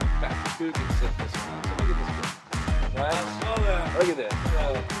two can sit this one. So look at this kid. Wow. Look at this.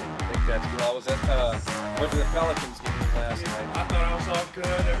 I think that's cool. I was at, went to the Pelicans game last night. I thought I was all good,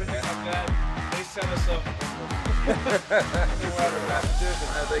 everything like that. They set us up.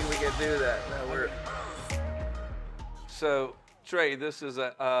 I think we can do that. No, So, Tre, this is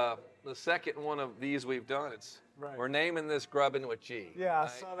the second one of these we've done. We're naming this Grubbin with G. Yeah, I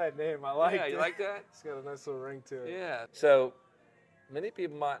saw that name. I like it. Yeah, you like that? It's got a nice little ring to it. Yeah. So, many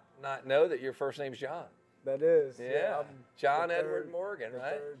people might not know that your first name's John. That is. Yeah. John Edward Morgan,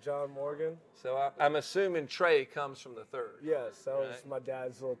 right? John Morgan. So, I'm assuming Tre comes from the third. Yes, that was my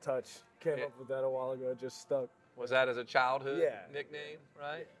dad's little touch. Came up with that a while ago. It just stuck. Was that as a childhood nickname,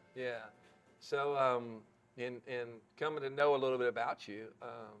 right? Yeah. So, in coming to know a little bit about you,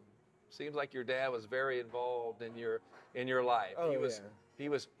 seems like your dad was very involved in your life. Oh, he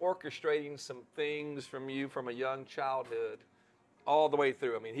was orchestrating some things from you from a young childhood all the way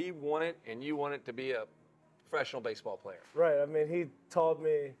through. I mean, he wanted and you wanted to be a professional baseball player. Right. I mean, he taught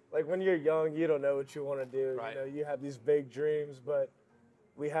me, like, when you're young, you don't know what you want to do. Right. You know, you have these big dreams, but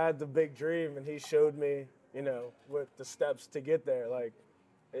we had the big dream, and he showed me, you know, what the steps to get there. Like,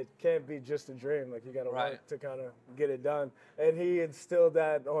 it can't be just a dream. Like, you got to work to kind of get it done. And he instilled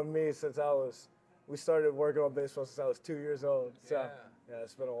that on me since we started working on baseball since I was 2 years old. So, yeah,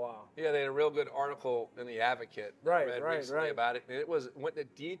 it's been a while. Yeah, they had a real good article in the Advocate recently about it. And it went to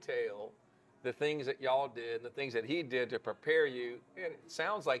detail the things that y'all did and the things that he did to prepare you. And it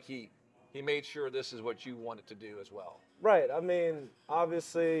sounds like he made sure this is what you wanted to do as well. Right. I mean,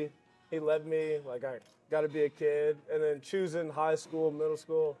 obviously, he let me, like, I got to be a kid. And then choosing high school, middle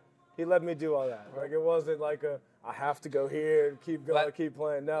school, he let me do all that. Like, it wasn't like I have to go here and keep going, keep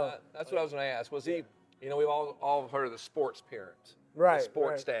playing. No. That's what I was going to ask. Was he, you know, we've all heard of the sports parents. Right. The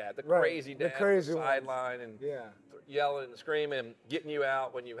sports dad, the crazy dad on the sideline and yelling and screaming and getting you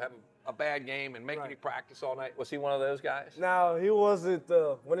out when you have a bad game and making you practice all night. Was he one of those guys? No, he wasn't.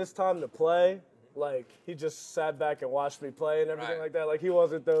 When it's time to play, like, he just sat back and watched me play and everything like that. Like, he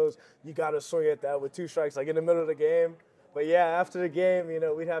wasn't those, you got to swing at that with 2 strikes, like, in the middle of the game. But, yeah, after the game, you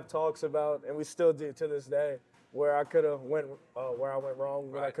know, we'd have talks about, and we still do to this day, where I could have where I went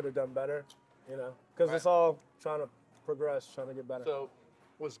wrong, what I could have done better, you know. Because it's all trying to progress, trying to get better. So,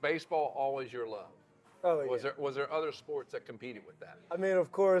 was baseball always your love? Oh, Was there other sports that competed with that? I mean,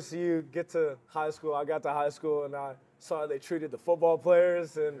 of course, you get to high school. I got to high school, and I saw they treated the football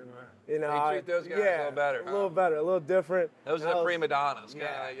players, and, you know. They treat those guys a little better. A little better, a little different. Those are the prima donnas.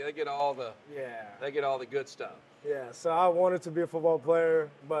 They get all the good stuff. Yeah, so I wanted to be a football player,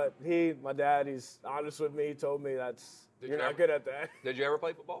 but my dad, he's honest with me. He told me you're not good at that. Did you ever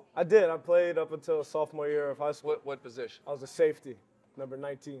play football? I did. I played up until sophomore year of high school. What position? I was a safety, number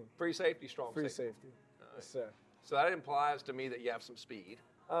 19. Free safety, strong Free safety. safety. Yes, sir. So that implies to me that you have some speed.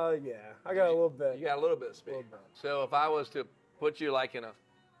 Yeah, I got a little bit. You got a little bit of speed. So if I was to put you like in a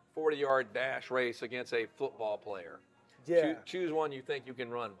 40-yard dash race against a football player, choose one you think you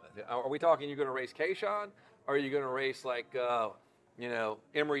can run with. Are we talking you're going to race Kayshawn, or are you going to race like,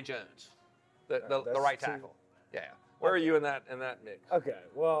 Emory Jones, the right tackle? Yeah. Where are you in that mix? Okay,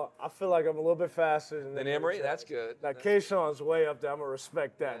 well, I feel like I'm a little bit faster than Emory. That's good. Now, Kayshawn's way up there. I'm going to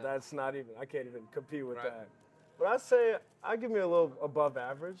respect that. Yeah. That's not even, I can't even compete with that. But I'd say I'd give me a little above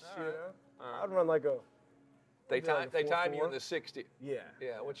average, you know. I'd run like a... They time you in the 60. Yeah.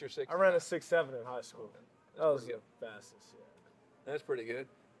 Yeah, what's your 60? I ran a 6'7" in high school. That was the fastest, That's pretty good.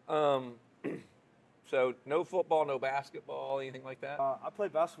 So no football, no basketball, anything like that? I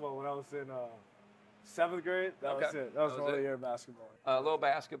played basketball when I was in 7th grade. That was it. That was the only year of basketball. A little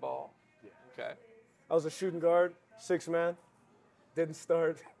basketball. Yeah. Okay. I was a shooting guard, 6-man. Didn't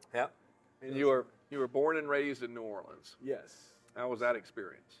start. Yeah. And you were born and raised in New Orleans. Yes. How was that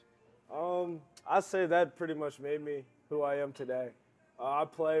experience? I'd say that pretty much made me who I am today. I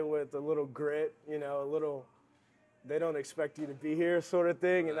play with a little grit, you know, a little, they don't expect you to be here sort of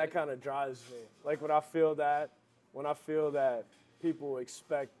thing, and that kind of drives me. Like when I feel that people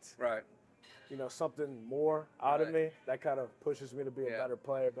expect, you know, something more out of me, that kind of pushes me to be a better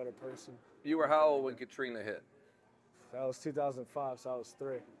player, a better person. You were how old when Katrina hit? That was 2005, so I was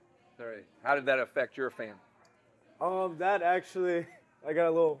 3. 3. How did that affect your family? That actually, I got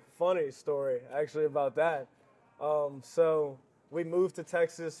a little funny story actually about that. So we moved to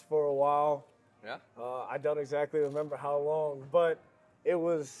Texas for a while. Yeah. I don't exactly remember how long, but it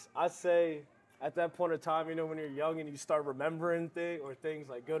was, I'd say, at that point in time, you know, when you're young and you start remembering things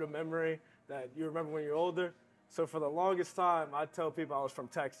like go to memory that you remember when you're older. So for the longest time, I tell people I was from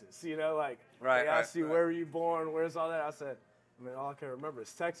Texas, you know, like they ask you, where were you born? Where's all that? I said, I mean, all I can remember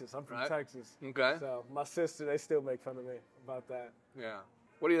is Texas. I'm from Texas. Okay. So my sister, they still make fun of me about that. Yeah.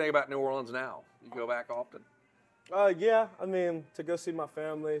 What do you think about New Orleans now? You go back often? Yeah, I mean, to go see my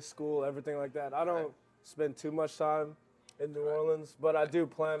family, school, everything like that. I don't spend too much time in New Orleans, but I do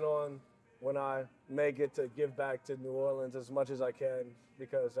plan on, when I make it, to give back to New Orleans as much as I can,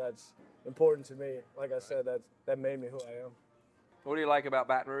 because that's important to me. Like I said, that made me who I am. What do you like about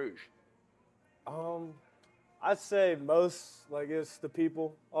Baton Rouge? I'd say most, like, it's the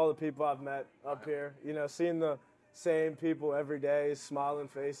people, all the people I've met up here. You know, seeing the same people every day, smiling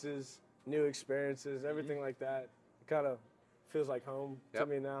faces, new experiences, everything like that. It kind of feels like home to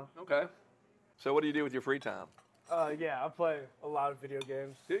me now. Okay. So what do you do with your free time? Yeah, I play a lot of video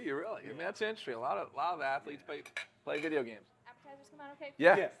games. Do you really? I mean, that's interesting. A lot of athletes play video games. Appetizers come out okay?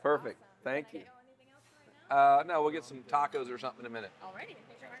 Yeah, perfect. Awesome. Thank Can I you. get anything else right now? No, we'll get some tacos or something in a minute. Alrighty.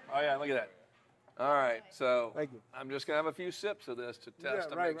 Oh, yeah, look at that. All right, so Thank you. I'm just going to have a few sips of this to test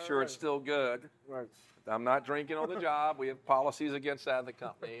to right, make sure it's still good. Right. I'm not drinking on the job. We have policies against that in the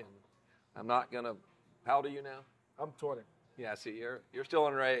company. And I'm not going to. How old are you now? I'm 20. Yeah, see, you're still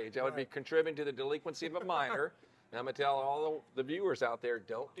underage. I would be contributing to the delinquency of a minor. And I'm going to tell all the viewers out there,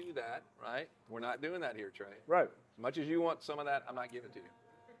 don't do that, right? We're not doing that here, Tre. Right. As much as you want some of that, I'm not giving it to you.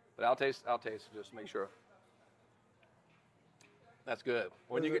 But I'll taste it just to make sure. That's good.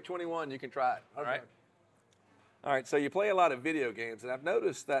 When you get 21, you can try it, all right? All right, so you play a lot of video games, and I've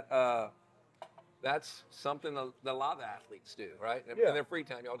noticed that that's something that a lot of athletes do, right? Yeah. In their free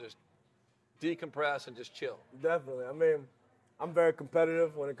time, y'all just decompress and just chill. Definitely. I mean, I'm very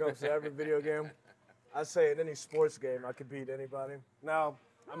competitive when it comes to every video game. I say in any sports game, I could beat anybody. Now,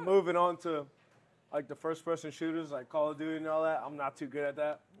 I'm moving on to like the first-person shooters, like Call of Duty and all that. I'm not too good at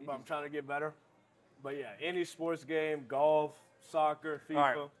that, but I'm trying to get better. But yeah, any sports game, golf, soccer, FIFA, All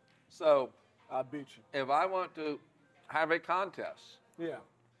right. So I'll beat you. if I want to have a contest, Yeah.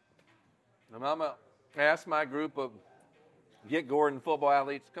 and I'm going to ask my group of Get Gordon football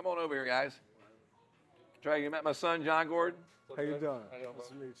athletes, come on over here, guys. Trey, you met my son, John Gordon? How you doing? Nice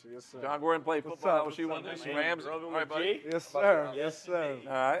to meet you. Yes, sir. John Gordon played What's football. up? LSU won this. Rams. All right, buddy. Yes, sir. Yes, sir.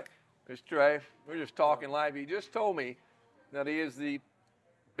 All right. It's Trey. We're just talking live. He just told me that he is the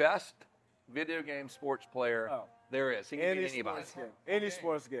best video game sports player there is. He can beat anybody. Sports game. Any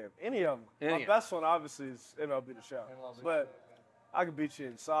sports game. Any of them. Any My of 'em. best one, obviously, is MLB The Show. But I can beat you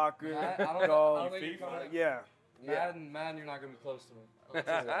in soccer, I don't golf, think you can. yeah. Madden, you're not going to be close to me.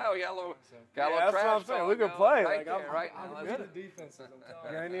 Oh, we got a little, Yeah, little that's what trash I'm saying. talk We can going play. Right Like, there, I'm- right I'm now. good Let's- at defenses. I'm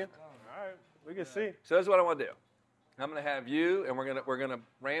telling Yeah, you. ain't you? All right. We can see. So that's what I want to do. I'm going to have you, and we're gonna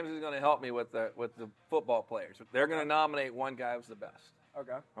Ramsey's going to help me with the football players. They're going to nominate one guy who's the best.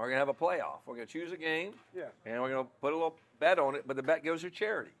 Okay. We're going to have a playoff. We're going to choose a game, Yeah. and we're going to put a little bet on it, but the bet goes to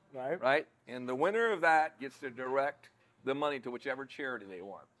charity, Right. right? And the winner of that gets to direct the money to whichever charity they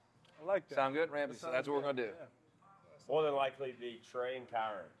want. I like that. Sound good, Ramsey? So that's what we're going to do. Yeah. More than likely be Tre and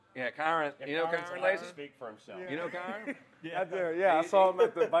Kyron. Yeah, Kyron. If You know Kyron's Kyron allowed to Lacy? speak for himself. You know Kyron? I do. Yeah, I saw him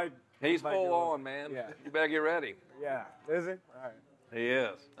at the bike. He's bike full dealer. on, man. Yeah. You better get ready. Yeah. Is he? All right. He is.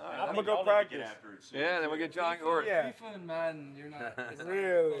 All right. I'm gonna go Y'all need to practice. Get after it soon. Yeah, then we get John Gordon. Yeah. FIFA and Madden, you're not. It's not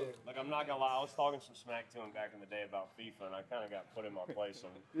Really? Like, I'm not going to lie. I was talking some smack to him back in the day about FIFA, and I kind of got put in my place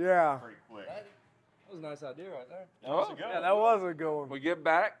on Yeah. pretty quick. That was a nice idea right there. That was a good Yeah, one. that was a good one. We get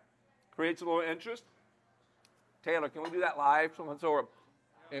back, creates a little interest. Taylor, can we do that live? Someone so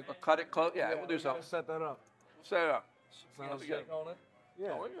we'll cut it close. Yeah, we'll do something. Set that up. Set it up. Sounds good. on it.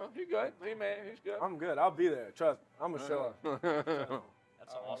 Yeah. Oh, he's good. He's good. I'm good. I'll be there. Trust me. I'm gonna show up.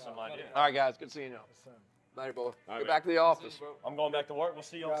 That's an awesome idea. All right, guys. Good seeing you. Later, boy. All Get right, back to the office. I'm going back to work. We'll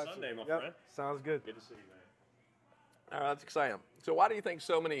see you on Gotcha. Sunday, my Yep. friend. Sounds good. Good to see you, man. All right, that's exciting. So why do you think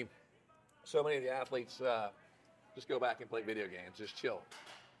so many of the athletes just go back and play video games, just chill?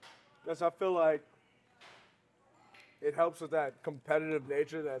 Because I feel like it helps with that competitive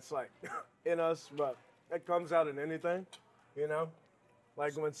nature that's like in us, but it comes out in anything, you know?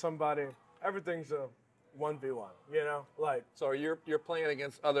 Like when everything's a 1v1, you know? Like, So you're playing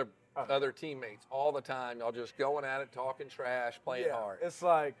against other teammates all the time. Y'all just going at it, talking trash, playing yeah, hard. it's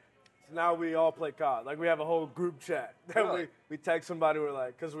like now we all play COD. Like we have a whole group chat that Really? we text somebody, we're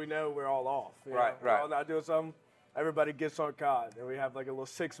like, because we know we're all off. You Right, know? We're right. all not doing something. Everybody gets on COD. And we have like a little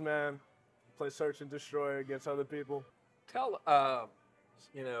 6-man, play search and destroy against other people. Tell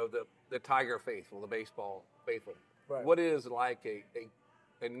the Tiger faithful, the baseball faithful, Right. what is like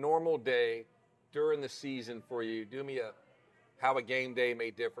a normal day during the season for you? Do me how a game day may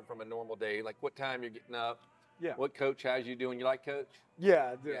differ from a normal day. Like what time you're getting up. Yeah. What coach has you doing? You like coach?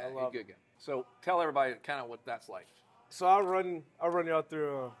 Yeah, I do. Yeah, I you're love good guy. So tell everybody kind of what that's like. So I'll run y'all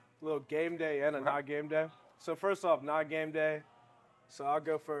through a little game day and a not game day. So first off, not game day. So I'll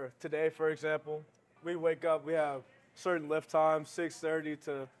go for today, for example. We wake up, we have certain lift time, 6:30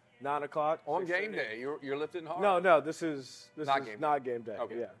 to 9 o'clock. On game day, you're lifting hard? No, this is Not game day. not game day.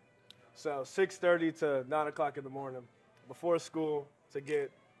 Okay. Yeah. So 6:30 to 9 o'clock in the morning before school to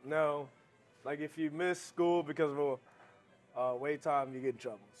get like if you miss school because of a wait time, you get in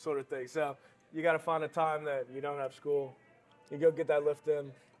trouble, sort of thing. So you got to find a time that you don't have school. You go get that lift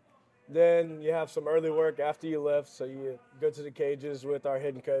in. Then you have some early work after you lift, so you go to the cages with our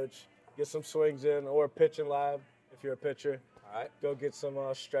hitting coach, get some swings in, or pitching lab if you're a pitcher. All right. Go get some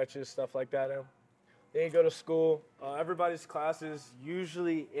stretches, stuff like that in. Then you go to school. Everybody's classes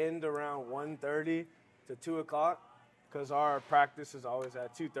usually end around 1:30 to 2 o'clock because our practice is always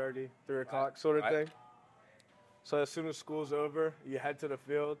at 2:30, 3 o'clock sort of thing. So as soon as school's over, you head to the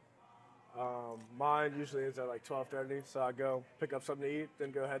field. Mine usually is at like 12:30, so I go pick up something to eat,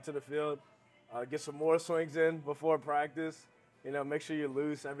 then go head to the field, get some more swings in before practice. Make sure you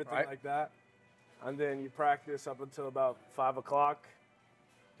loose, everything like that. And then you practice up until about 5 o'clock.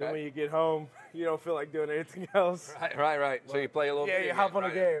 Then when you get home, you don't feel like doing anything else. Right. So you play a little bit. Yeah, you hop on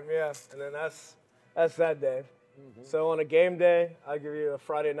a game, yeah. And then that's that day. Mm-hmm. So on a game day, I give you a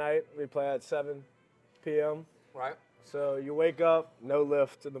Friday night. We play at 7 p.m. Right. So you wake up, no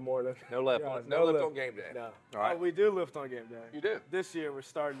lift in the morning. No lift. Yeah, no lift on game day. No. All right. We do lift on game day. You do? This year we're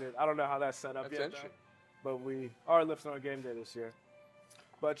starting it. I don't know how that's set up That's yet, interesting. though, but we are lifting on game day this year.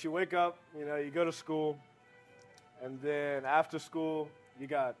 But you wake up, you go to school, and then after school, you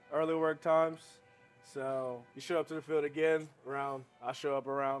got early work times. So you show up to the field again I show up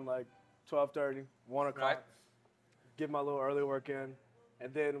around like 12:30, 1 o'clock, Right. get my little early work in,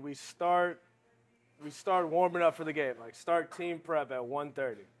 and then we start warming up for the game. Like start team prep at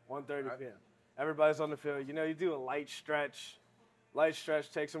 1:30 p.m. Everybody's on the field. You do a light stretch,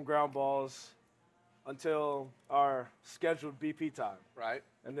 take some ground balls until our scheduled BP time. Right.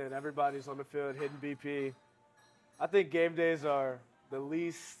 And then everybody's on the field hitting BP. I think game days are the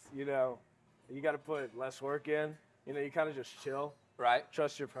least, you got to put less work in. You kind of just chill. Right.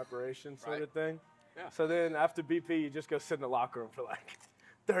 Trust your preparation sort of thing. Yeah. So then after BP, you just go sit in the locker room for like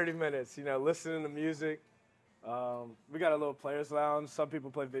 30 minutes, listening to music. We got a little players lounge. Some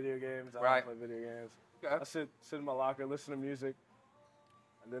people play video games. I don't play video games. Okay. I sit in my locker, listen to music,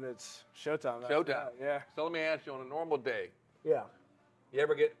 and then it's showtime. Showtime. Yeah. So let me ask you, on a normal day, Yeah.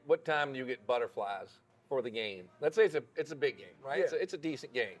 what time do you get butterflies for the game? Let's say it's a big game, right? Yeah. It's a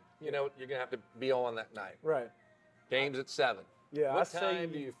decent game. You're going to have to be on that night. Right. Game's at 7. Yeah.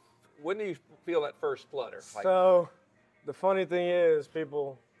 When do you feel that first flutter? So the funny thing is,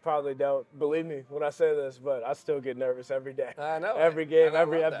 people probably don't believe me when I say this, but I still get nervous every day. I know. Every game, And I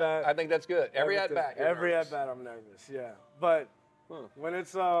every love at that. bat. I think that's good. Every at bat. Every at bat, I'm nervous. Yeah. But when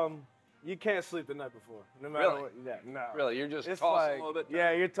it's you can't sleep the night before, no matter Really? what. Yeah. No. Really, you're just It's tossing like, a little bit.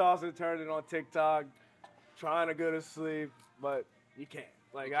 yeah, you're tossing and turning on TikTok, trying to go to sleep, but you can't.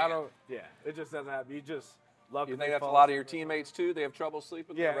 Like You I can't. don't. Yeah. It just doesn't happen. You just love. You to think make that's a falls lot of your asleep. teammates too? They have trouble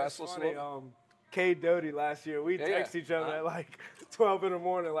sleeping. Yeah, They're it's restless. funny. Cade Doty last year, we text each other at like 12 in the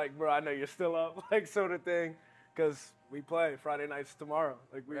morning, like, bro, I know you're still up, like, sort of thing, because we play Friday nights tomorrow.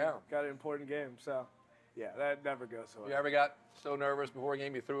 Like, we got an important game. So, yeah, that never goes so well. You ever got so nervous before a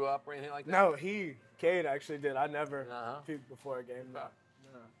game you threw up or anything like that? No, Cade actually did. I never puked before a game. No.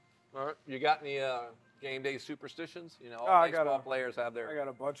 All right. You got any game day superstitions? All I baseball players have their. I got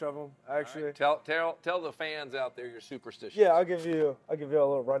a bunch of them, actually. Right. Tell the fans out there your superstitions. Yeah, I'll give you a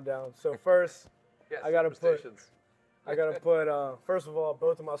little rundown. So first, I gotta put. First of all,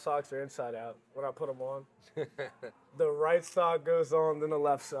 both of my socks are inside out when I put them on. The right sock goes on, then the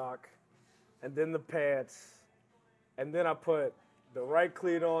left sock, and then the pants, and then I put the right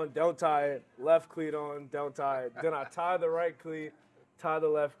cleat on, don't tie it, left cleat on, don't tie it. Then I tie the right cleat, tie the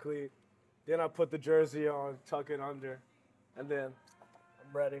left cleat. Then I put the jersey on, tuck it under, and then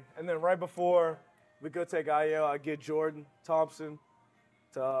I'm ready. And then right before we go take IL, I get Jordan Thompson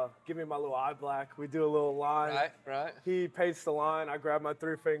to give me my little eye black. We do a little line. Right. He paints the line. I grab my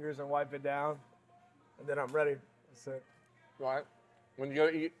 3 fingers and wipe it down, and then I'm ready. That's it. Right. When you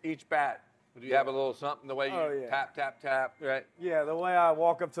go to each bat, do you have a little something the way you tap, tap, tap, right? Yeah, the way I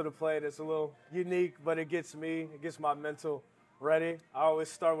walk up to the plate is a little unique, but it gets my mental ready. I always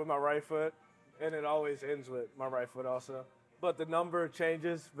start with my right foot, and it always ends with my right foot also. But the number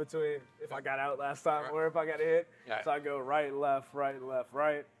changes between if I got out last time or if I got hit. Right. So I go right, left, or I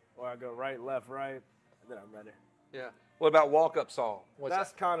go right, left, right, and then I'm ready. Yeah. What about walk-up song?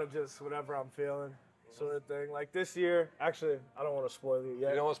 That's kind of just whatever I'm feeling, sort of thing. Like this year, actually, I don't want to spoil it yet.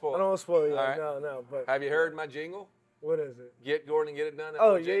 You don't want to spoil it? I don't want to spoil it yet. All right. No. But have you heard my jingle? What is it? Get Gordon, get it done.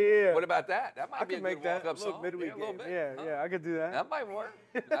 Oh, yeah. What about that? That might I be a can good make that walk-up look song. midweek Yeah, a little game. bit. Yeah, I could do that. That might work.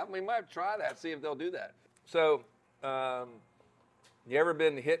 We might try that, see if they'll do that. So You ever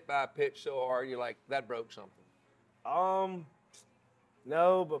been hit by a pitch so hard you're like, that broke something?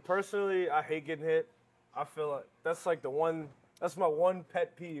 No, but personally, I hate getting hit. I feel like that's like that's my one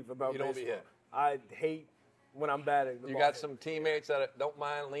pet peeve about You don't baseball. be hit. I hate when I'm batting. You got some teammates that don't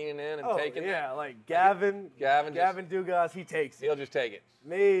mind leaning in and taking it? Like Gavin Gavin Dugas, he takes it. He'll just take it.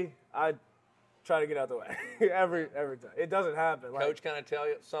 Me, I try to get out the way every time. It doesn't happen. Like, Coach kind of tell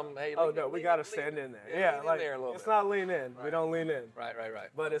you hey, oh no, we got to stand in there. Yeah, lean like in there a little it's bit. not lean in. Right. We don't lean in. Right.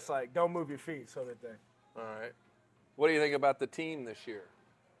 But it's like don't move your feet, sort of thing. All right. What do you think about the team this year?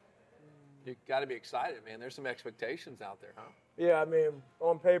 You got to be excited, man. There's some expectations out there, huh? Yeah, I mean,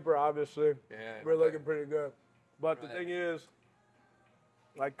 on paper, obviously, Yeah, we're okay. looking pretty good. But the Right. thing is,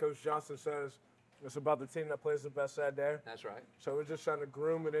 like Coach Johnson says, it's about the team that plays the best that day. That's right. So we're just trying to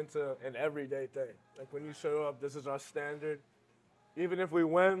groom it into an everyday thing. Like when you show up, this is our standard. Even if we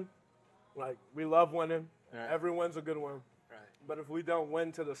win, like we love winning. Right. Every win's a good one. Right. But if we don't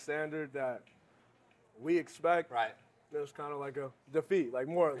win to the standard that we expect, Right. there's kind of like a defeat, like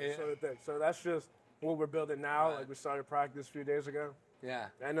more Yeah. sort of thing. So that's just what we're building now. Right. Like we started practice a few days ago. Yeah.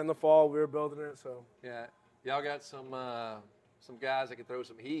 And in the fall, we were building it. So Yeah. Y'all got some guys that can throw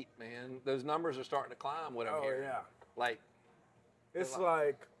some heat, man. Those numbers are starting to climb. What I'm hearing. yeah. Like, It's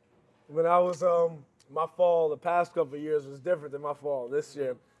like when I was my fall the past couple of years was different than my fall this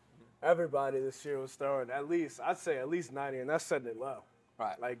year. Everybody this year was throwing at least 90, and that's setting it low.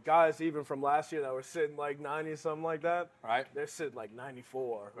 right. Like guys even from last year that were sitting like 90, something like that, Right. they're sitting like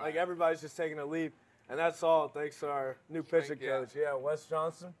 94. Right. Like everybody's just taking a leap, and that's all thanks to our new pitching yeah. coach, Wes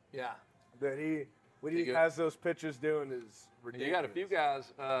Johnson, Yeah. that what he good. has those pitchers doing is ridiculous. You got a few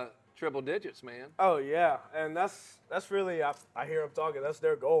guys triple digits, man. Oh yeah, and that's really I hear them talking. That's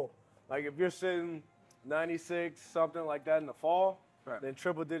their goal. Like if you're sitting 96 something like that in the fall, Right. then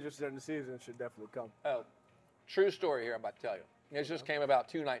triple digits during the season should definitely come. Oh, true story here I'm about to tell you. This just came about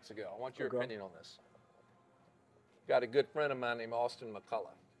 2 nights ago. I want your Okay. opinion on this. Got a good friend of mine named Austin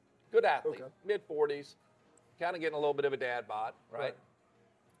McCullough. Good athlete, Okay. mid-40s, kind of getting a little bit of a dad bod, right? Right.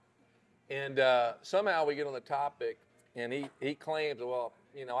 And somehow we get on the topic, and he claims, well,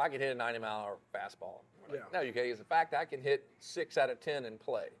 I can hit a 90-mile-an-hour fastball. We're like, Yeah. no, you can't. In fact, I can hit 6 out of 10 in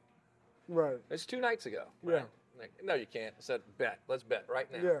play. Right. It's 2 nights ago. Yeah. Right? Like, no, you can't. I said, bet. Let's bet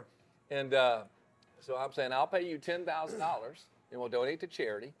right now. Yeah. And so I'm saying I'll pay you $10,000 and we'll donate to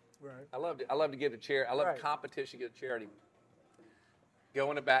charity. Right. I love to give to charity. I love Right. competition, give to charity. Go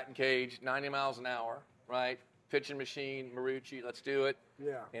in a batting cage, 90 miles an hour, right? Pitching machine, Marucci, let's do it.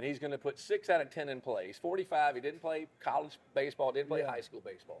 Yeah. And he's going to put 6 out of 10 in play. He's 45. He didn't play college baseball, didn't play Yeah. high school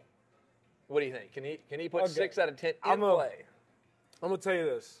baseball. What do you think? Can he put Okay. 6 out of 10 in I'm gonna- play? I'm gonna tell you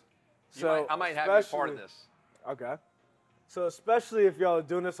this. I might have you a part of this. Okay. So especially if y'all are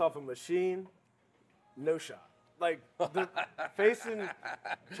doing this off a machine, no shot. Like trying to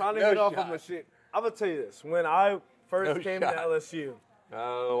No get off a shot. machine. I'm gonna tell you this. When I first No came shot. to LSU,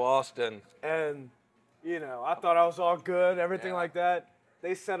 Oh, Austin. and I thought I was all good, everything Yeah. like that.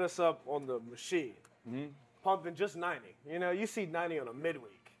 They set us up on the machine, pumping just 90. You see 90 on a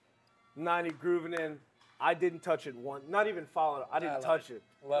midweek, 90 grooving in. I didn't touch it once, not even follow it. I didn't love touch it.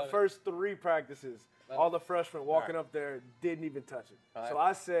 it. Love The it. first 3 practices, all the freshmen walking Right. up there didn't even touch it. Right. So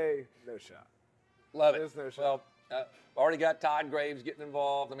I say no shot. Love it. There's no shot. Well, already got Todd Graves getting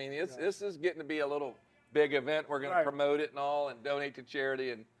involved. I mean, this is getting to be a little big event. We're going Right. to promote it and all and donate to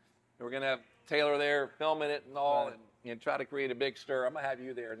charity. And we're going to have Taylor there filming it and all Right. and try to create a big stir. I'm going to have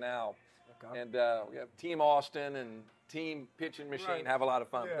you there now. Okay. And we have Team Austin and Team Pitching Machine. Right. Have a lot of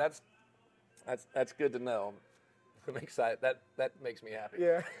fun. Yeah. That's good to know. I'm excited. That makes me happy.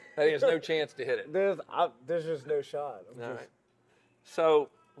 Yeah. There's no chance to hit it. There's just no shot. I'm All just- right. So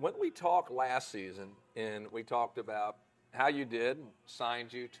when we talked last season, and we talked about how you did,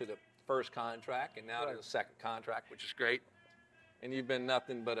 signed you to the first contract, and now to Right. the second contract, which is great. And you've been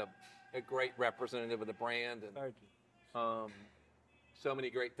nothing but a great representative of the brand, and Thank you. so many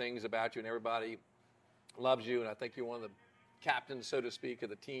great things about you, and everybody loves you. And I think you're one of the captains, so to speak, of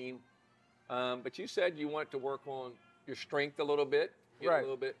the team. But you said you want to work on your strength a little bit, get Right. a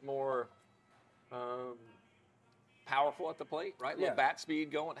little bit more powerful at the plate, right? A little Yeah. bat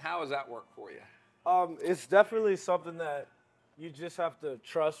speed going. How does that work for you? It's definitely something that you just have to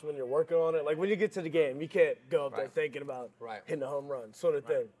trust when you're working on it. Like when you get to the game, you can't go up there Right. thinking about Right. hitting a home run, sort of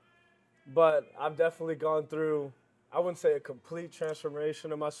thing. But I've definitely gone through, I wouldn't say a complete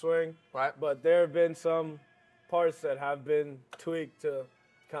transformation of my swing, Right. but there have been some parts that have been tweaked to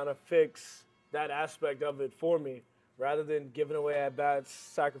kind of fix that aspect of it for me, rather than giving away at bats,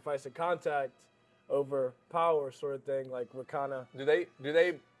 sacrificing contact over power, sort of thing. Like we're kind of Do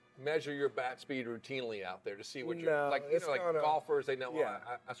they measure your bat speed routinely out there to see what No, like it's kinda, golfers, they know, yeah.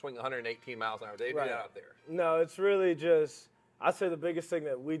 I swing 118 miles an hour. They do Right. that out there. No, it's really just, I'd say the biggest thing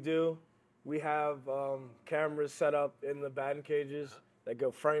that we do, we have cameras set up in the batting cages that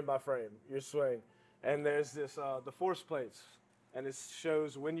go frame by frame, your swing. And there's this, the force plates. And it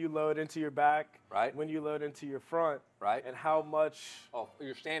shows when you load into your back, Right. when you load into your front, Right. and how much. Oh,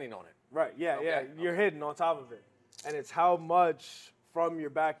 you're standing on it. Right, yeah, Okay. yeah, you're hidden on top of it. And it's how much from your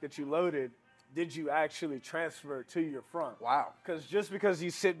back that you loaded did you actually transfer to your front. Wow. Because just because you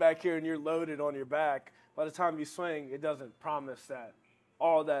sit back here and you're loaded on your back, by the time you swing, it doesn't promise that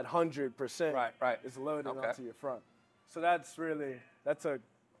all that 100% Right. is loaded Okay. onto your front. So that took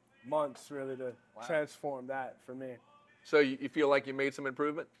months really to transform that for me. So you feel like you made some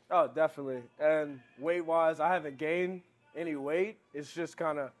improvement? Oh, definitely. And weight-wise, I haven't gained any weight. It's just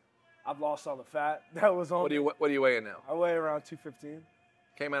kind of, I've lost all the fat that was on me. What are you weighing now? I weigh around 215,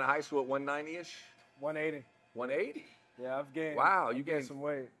 Came out of high school at 190-ish? 180. 180? Yeah, I've gained. Wow, I've you gained some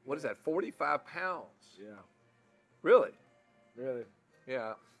weight. What is that, 45 pounds? Yeah, Really? really.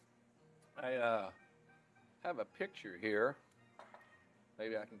 Yeah. I have a picture here.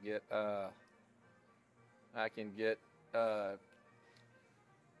 Maybe I can get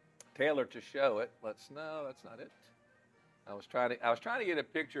Taylor to show it. No, that's not it. I was trying to get a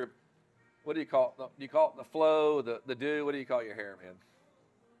picture. What do you call it? Do you call it the flow, the do? What do you call your hair, man?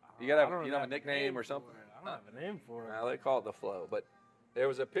 You gotta have a nickname or something? I don't have a name for it. Well, they call it the flow. But there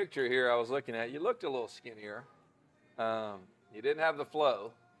was a picture here I was looking at. You looked a little skinnier. You didn't have the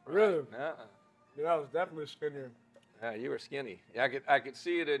flow. Really? Uh-uh. Yeah, I was definitely skinnier. Yeah, you were skinny. Yeah, I could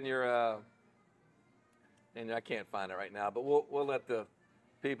see it in your. And I can't find it right now, but we'll let the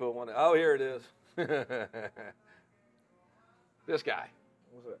people want to. Oh, here it is. This guy.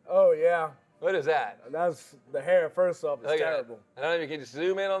 Oh, yeah. What is that? That's the hair, first off, is Look at terrible. it. I don't know if you can just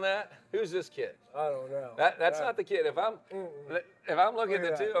zoom in on that. Who's this kid? I don't know. That's not the kid. If I'm looking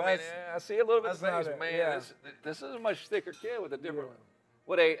at the two, I mean, I see a little bit of that's face, not it, man. yeah. This is a much thicker kid with a different. Yeah.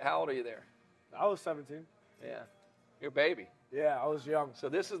 What age? How old are you there? I was 17. Yeah, you're a baby. Yeah, I was young. So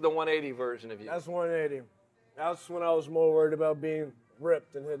this is the 180 version of you. That's 180. That's when I was more worried about being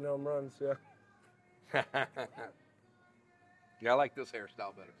ripped and hitting home runs, yeah. Yeah, I like this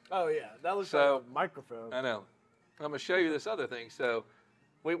hairstyle better. Oh, yeah. That looks So- like a microphone. I know. I'm going to show you this other thing. So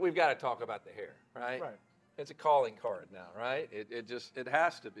we've got to talk about the hair, right? Right. It's a calling card now, right? It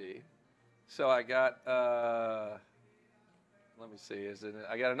has to be. So I got, let me see,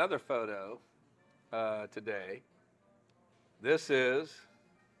 I got another photo today. This is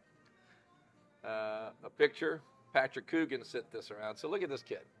a picture. Patrick Coogan sent this around. So look at this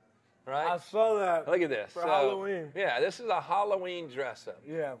kid, right? I saw that. Look at this. For Halloween. Yeah, this is a Halloween dress up.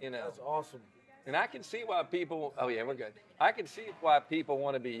 Yeah, You know. that's awesome. And I can see why people. Oh yeah, we're good. I can see why people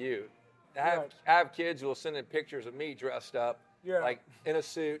want to be you. I Right. have kids who will send in pictures of me dressed up, Yeah. like in a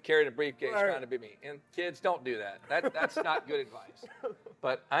suit, carrying a briefcase, Right. trying to be me. And kids, don't do that. That's not good advice.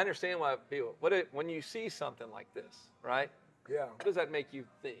 But I understand why people. When you see something like this, right? Yeah. What does that make you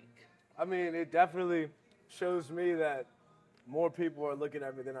think? I mean, it definitely shows me that more people are looking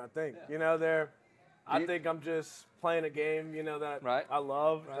at me than I think. Yeah. You know, I You- think I'm just playing a game, you know, that Right. I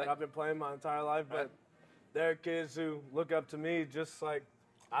love, Right. that I've been playing my entire life. Right. But there are kids who look up to me just like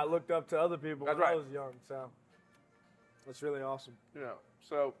I looked up to other people That's when I right. was young. So it's really awesome. You know.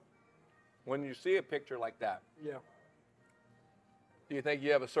 So when you see a picture like that, Yeah. do you think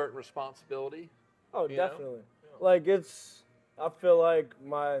you have a certain responsibility? Oh, You know? definitely. Like I feel like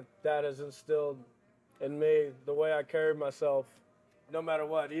my dad has instilled in me the way I carry myself, no matter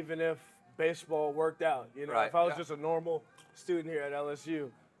what, even if baseball worked out. You know, Right, if I was yeah. just a normal student here at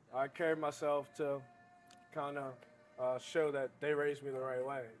LSU, I carried myself to kind of show that they raised me the right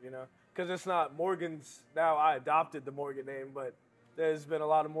way, you know. Because it's not Morgan's, now I adopted the Morgan name, but there's been a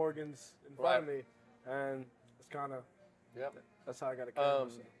lot of Morgans in front of me, and it's kind of, Yep. that's how I got to carry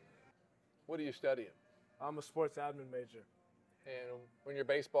myself. What are you studying? I'm a sports admin major. And when your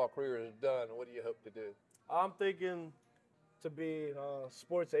baseball career is done, what do you hope to do? I'm thinking to be a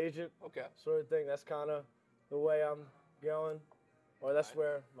sports agent Okay. sort of thing. That's kind of the way I'm going, or that's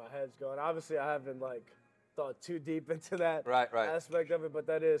where my head's going. Obviously, I haven't thought too deep into that Right. aspect of it, but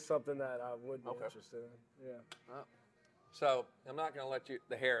that is something that I would be Okay. interested in. Yeah. So I'm not going to let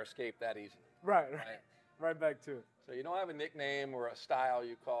the hair escape that easily. Right. Right. Right back to it. So you don't have a nickname or a style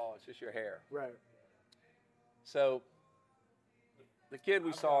you call. It's just your hair. Right. So the kid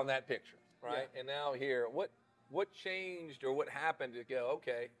we saw in that picture, right? And now here, what changed or what happened to go,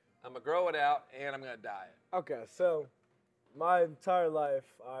 okay, I'm going to grow it out and I'm going to dye it? Okay, so my entire life,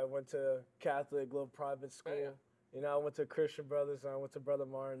 I went to Catholic little private school, Yeah. You know, I went to Christian Brothers and I went to Brother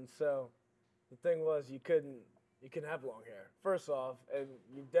Martin. So the thing was, you couldn't have long hair. First off, and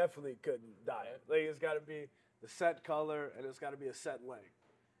you definitely couldn't dye it. Like, it's got to be the set color and it's got to be a set length.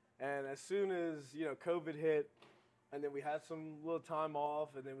 And as soon as, you know, COVID hit, and then we had some little time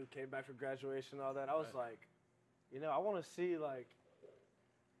off, and then we came back for graduation and all that, I was like, you know, I want to see, like,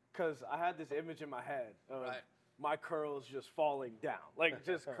 because I had this image in my head of my curls just falling down. Like,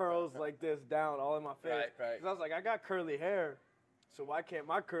 just curls like this down all in my face. Right. Because I was like, I got curly hair, so why can't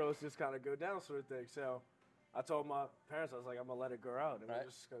my curls just kind of go down sort of thing? So I told my parents, I was like, I'm going to let it grow out, and we're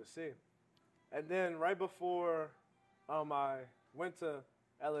just going to see. And then right before I went to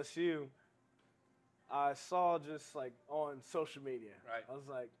LSU, I saw just like on social media. Right. I was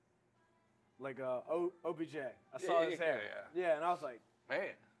like OBJ. I saw his hair. Yeah, and I was like, man,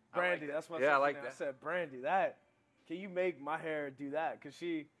 Brandy, that's my I like name. that. I said, Brandy, can you make my hair do that? Because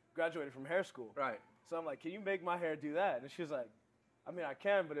she graduated from hair school. Right. So I'm like, can you make my hair do that? And she was like, I mean, I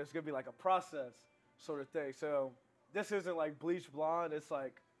can, but it's going to be like a process sort of thing. So this isn't like bleach blonde. It's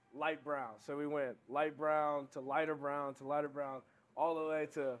like light brown. So we went light brown to lighter brown to lighter brown, all the way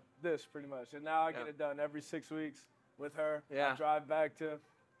to this pretty much. And now I get it done every 6 weeks with her. Yeah. I drive back to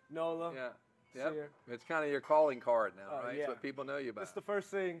NOLA. Yeah. See Yep. her. It's kind of your calling card now, right? Yeah. It's what people know you about. That's the first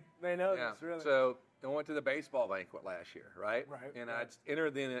thing they know. Yeah. Really. So I went to the baseball banquet last year, right? Right, And right. I'd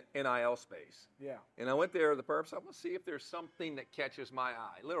entered the NIL space. Yeah. And I went there with the purpose, I want to see if there's something that catches my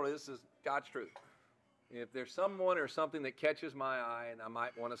eye. Literally, this is God's truth. If there's someone or something that catches my eye and I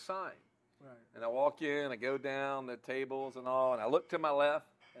might want to sign. Right. And I walk in, I go down the tables and all, and I look to my left,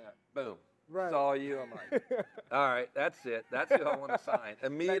 and boom, Right. saw you. I'm like, all right, that's it. That's who I want to sign.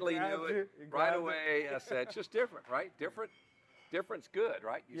 Immediately grabbed knew you. it You right grabbed it. away. I said, it's just different, right? Different's good,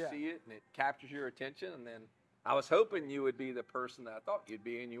 right? You Yeah. see it, and it captures your attention, and then I was hoping you would be the person that I thought you'd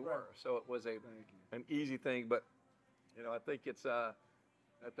be, and you Right. were. So it was an easy thing, but you know, I think it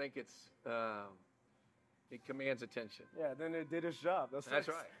commands attention. Yeah, then it did its job. That's right.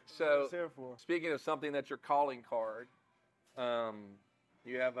 what So it's here for. speaking of something that's your calling card,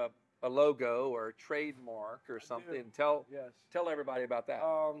 you have a logo or a trademark or something. Tell everybody about that.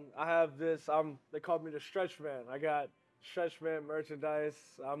 I have this. They called me the Stretch Man. I got Stretch Man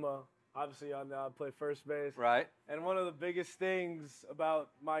merchandise. Obviously y'all know I play first base. Right. And one of the biggest things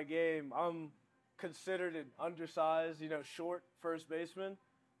about my game, I'm considered an undersized, short first baseman,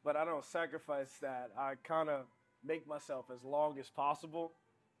 but I don't sacrifice that. I kind of make myself as long as possible.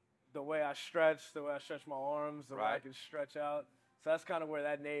 The way I stretch my arms, the way I can stretch out. So that's kind of where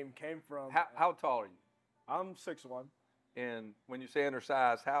that name came from. How tall are you? I'm 6'1". And when you say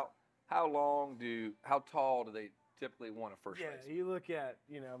undersized, how tall do they typically want a first baseman? Yeah, you look at,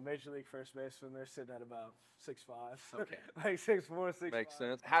 Major League first baseman, they're sitting at about 6'5". Okay. Like 6'4", 6'5". Makes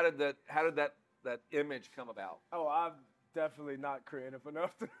sense. How did that image come about? Oh, I'm definitely not creative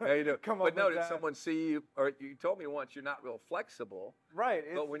enough to How you do? come But up no, with did that. someone see you, or you told me once you're not real flexible. Right.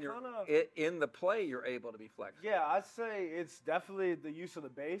 But when you're in the play, you're able to be flexible. Yeah, I'd say it's definitely the use of the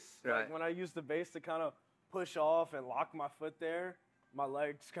base. Right. Like when I use the base to kind of push off and lock my foot there, my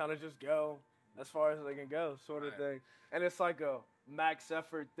legs kind of just go as far as they can go, sort of thing. And it's like a max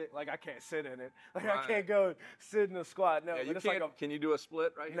effort thing. Like I can't sit in it. Like I can't go sit in a squat. No, Yeah, you but it's can't. like Can you do a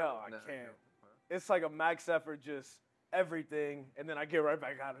split right here? no, I can't. It's like a max effort, just everything, and then I get right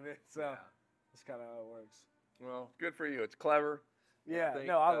back out of it. So that's kind of how it works. Well, good for you. It's clever. Yeah, think,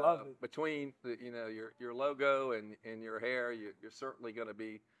 I love it. Between your logo and your hair, you're certainly going to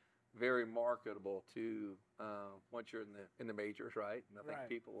be very marketable to once you're in the majors, right? And I think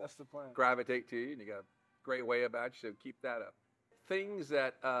people will That's the plan. gravitate to you, and you got a great way about you. So keep that up. Things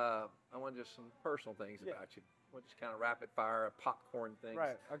that I want just some personal things about you. We'll just kind of rapid fire, popcorn things.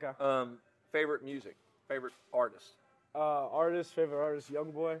 Right. Okay. Favorite music, favorite artist. Favorite artist,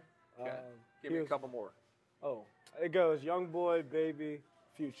 Young Boy. Okay. Give me a couple more. Oh, it goes Young Boy, Baby,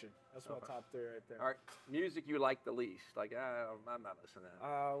 Future. That's my top three right there. All right, music you like the least? Like I'm not listening to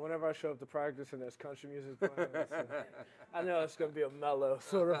that. Whenever I show up to practice and there's country music playing, I know it's gonna be a mellow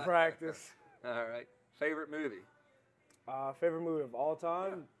sort of practice. All right, favorite movie? Favorite movie of all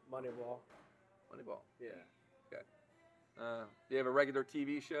time, Moneyball. Moneyball. Yeah. Okay. Do you have a regular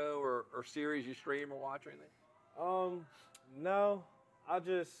TV show or series you stream or watch or anything? No.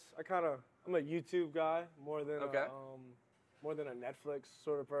 I'm a YouTube guy more than a Netflix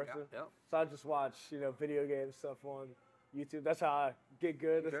sort of person. Yeah. So I just watch, video game stuff on YouTube. That's how I get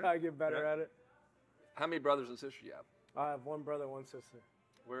good. That's Okay. how I get better at it. How many brothers and sisters you have? I have one brother, one sister.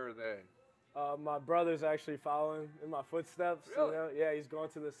 Where are they? My brother's actually following in my footsteps. Really? Yeah, he's going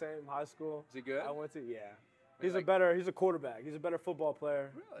to the same high school Is he good? I went to. Yeah. He's He's a quarterback. He's a better football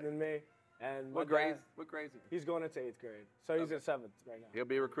player Really? than me. And What grades is he? He's going into 8th grade, so he's in 7th right now. He'll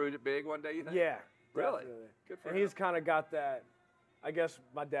be recruited big one day, you think? Yeah, Really? definitely. Good for and him. he's kind of got that. I guess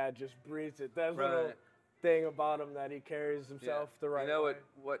my dad just breathes it. That Right. little thing about him that he carries himself the right You know way.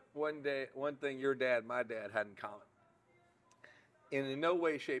 what? One thing my dad had in common. In no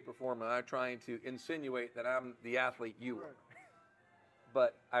way, shape, or form am I trying to insinuate that I'm the athlete you were.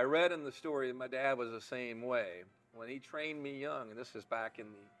 But I read in the story that my dad was the same way. When he trained me young, and this is back in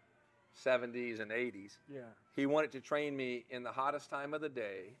the 70s and 80s, he wanted to train me in the hottest time of the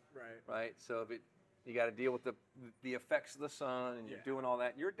day. Right. So you got to deal with the effects of the sun, and you're doing all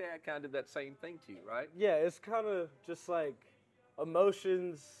that. Your dad kind of did that same thing to you, right? Yeah, it's kind of just like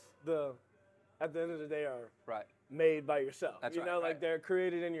emotions. At the end of the day, are made by yourself. That's you right, know, right. like they're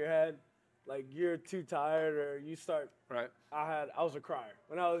created in your head. Like you're too tired, or you start. Right. I was a crier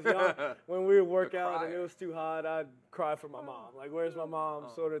when I was young. When we would work A out and crier. it was too hot, I'd cry for my mom. Like, where's my mom,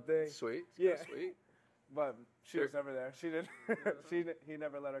 sort of thing. Sweet. Yeah. Sweet. But she was never there. She didn't. He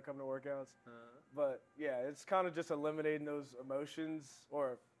never let her come to workouts. But yeah, it's kind of just eliminating those emotions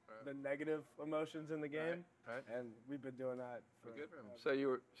or the negative emotions in the game. Right. And we've been doing that. Good for him. So you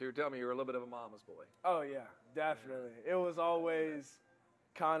were telling me you were a little bit of a mama's boy. Oh yeah, definitely. It was always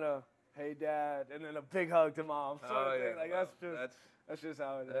kind of, hey dad, and then a big hug to mom. Sort of thing. Like that's just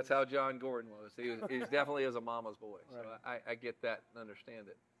how it is. That's how John Gordon was. He definitely is a mama's boy. So I get that and understand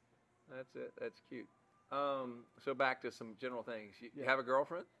it. That's it. That's cute. So back to some general things. You have a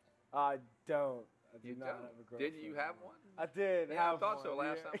girlfriend? I don't. I do You not don't? have a girlfriend. Did you have one? I did. Yeah, have I thought so one,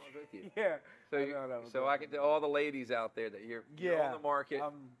 last time I was with you. Yeah. So I can tell all the ladies out there that you're on the market.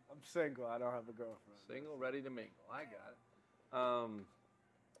 I'm single. I don't have a girlfriend. Single, ready to mingle. I got it.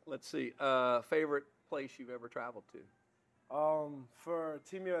 Let's see. Favorite place you've ever traveled to? For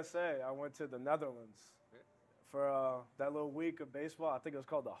Team USA, I went to the Netherlands for that little week of baseball. I think it was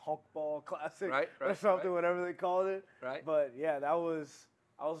called the Honkball Classic or something, whatever they called it. Right. But yeah, I was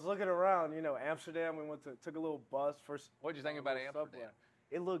looking around, Amsterdam. We took a little bus first. What'd you think about Amsterdam? Subway.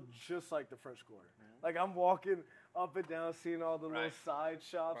 It looked just like the French Quarter. Like I'm walking up and down, seeing all the little side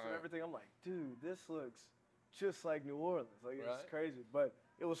shops and everything. I'm like, dude, this looks just like New Orleans. Like it's crazy. But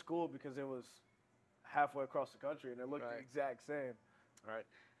it was cool because it was halfway across the country and it looked the exact same. All right.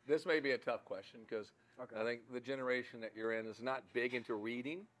 This may be a tough question because I think the generation that you're in is not big into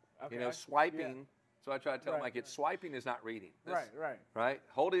reading. Okay. Swiping. Yeah. So I try to tell my kids, swiping is not reading. Right.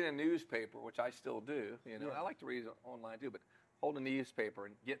 Holding a newspaper, which I still do. I like to read online too, but holding a newspaper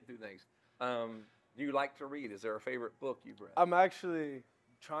and getting through things. Do you like to read? Is there a favorite book you've read? I'm actually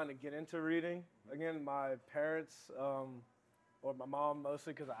trying to get into reading. Again, my parents, or my mom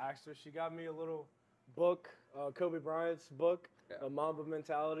mostly, because I asked her, she got me a little book, Kobe Bryant's book, Mamba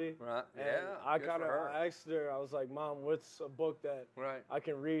Mentality. Right. And I asked her, I was like, Mom, what's a book that I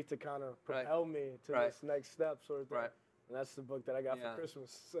can read to kind of propel me to this next step, sort of thing. And that's the book that I got for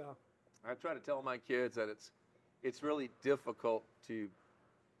Christmas. So I try to tell my kids that it's really difficult to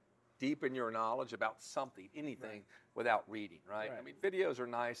deepen your knowledge about something, anything, without reading, right? I mean, videos are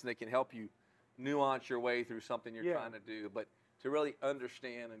nice and they can help you nuance your way through something you're trying to do, but to really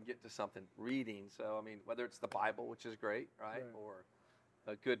understand and get to something, reading. So, I mean, whether it's the Bible, which is great, right? Or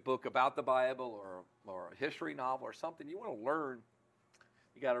a good book about the Bible or a history novel or something you want to learn,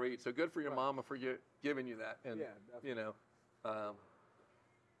 you got to read. So good for your mama for giving you that. And,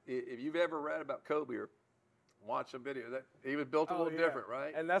 if you've ever read about Kobe or watched some video, that he was built a little different,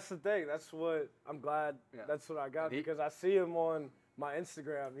 right? And that's the thing. That's what I'm glad. That's what I got because I see him on my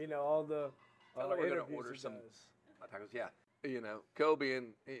Instagram. All the interviews we're order he some does. tacos. Yeah. Kobe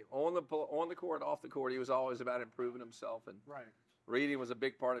and on the court, off the court, he was always about improving himself, and reading was a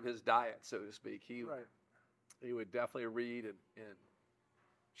big part of his diet, so to speak. He would definitely read and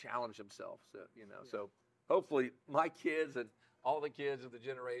challenge himself. So so hopefully my kids and all the kids of the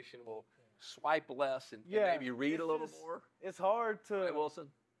generation will swipe less and maybe read a little more. It's hard to Wilson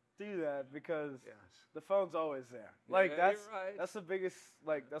do that because the phone's always there. Like that's the biggest.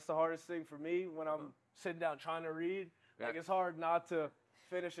 Like that's the hardest thing for me when I'm sitting down trying to read. Like it's hard not to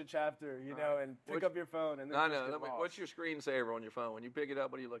finish a chapter, and pick up your phone and then What's your screensaver on your phone? When you pick it up,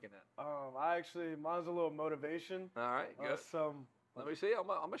 what are you looking at? Mine's a little motivation. All right, good. Let me Let see. I'm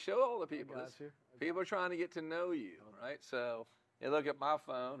gonna show all the people. People are trying to get to know you, right? So you look at my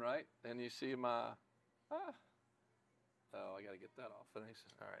phone, right, and you see my. Oh, I got to get that off. All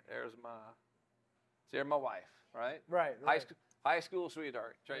right, there's my wife, right? Right. High school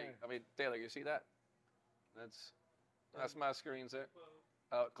sweetheart. Taylor, you see that? That's my screens there.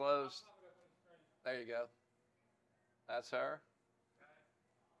 Oh, closed. There you go. That's her.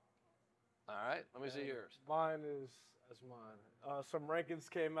 All right, let me see yours. Mine is mine. Some rankings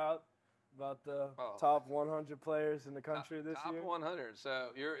came out about the top 100 players in the country this year. Top 100. So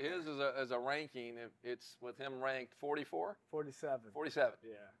his is a ranking. It's with him ranked 44? 47. 47. Yeah.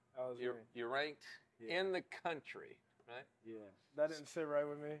 That was You're ranked in the country, right? Yeah. That didn't sit right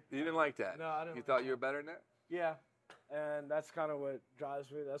with me. You didn't like that? No, I didn't. You thought you were better than that? Yeah. And that's kind of what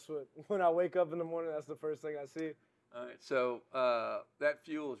drives me. That's what, when I wake up in the morning, that's the first thing I see. All right. So that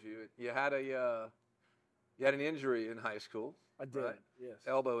fuels you. You had an injury in high school. I did. Right? Yes.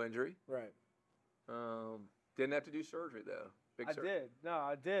 Elbow injury. Right. Didn't have to do surgery though. I did. No,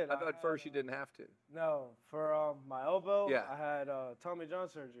 I did. I thought at first you didn't have to. No, for my elbow, Yeah. I had Tommy John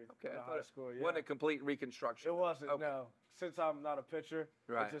surgery Okay. in high school. Yeah. Wasn't a complete reconstruction. It wasn't. Okay. No. Since I'm not a pitcher,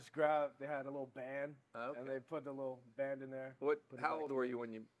 Right. I just grabbed. They had a little band, Okay. and they put the little band in there. How old were you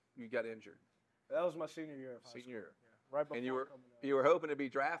when you got injured? That was my senior year of high school. Senior year. Yeah. Right before. And you were coming out. you were hoping to be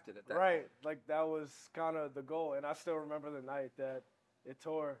drafted at that. Right, like that was kind of the goal, and I still remember the night that it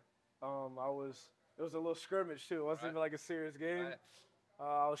tore. It was a little scrimmage too. It wasn't even like a serious game. Right.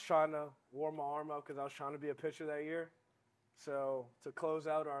 I was trying to warm my arm up because I was trying to be a pitcher that year. So to close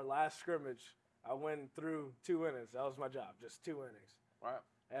out our last scrimmage, I went through 2 innings. That was my job, just 2 innings. Right.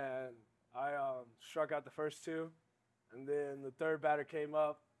 And I struck out the first 2, and then the third batter came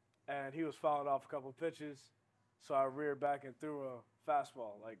up, and he was fouling off a couple pitches. So I reared back and threw a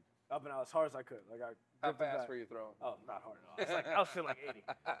fastball, like up and out as hard as I could. Like How dipped it fast back. were you throwing? Oh, not hard at all. I was feeling like 80.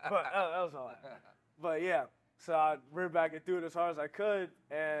 But that was all right. But yeah, so I reared back and threw it as hard as I could,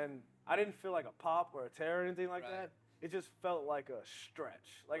 and I didn't feel like a pop or a tear or anything like Right. that. It just felt like a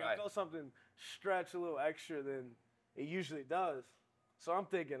stretch. Like Right. I felt something stretch a little extra than it usually does. So I'm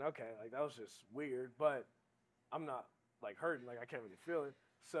thinking, okay, like that was just weird, but I'm not like hurting, like I can't really feel it.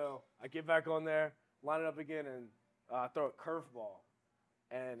 So I get back on there, line it up again, and throw a curveball,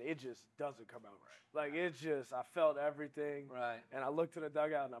 and it just doesn't come out right. Like it just, I felt everything. Right. And I looked to the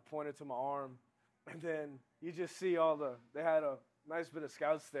dugout and I pointed to my arm, and then you just see they had a nice bit of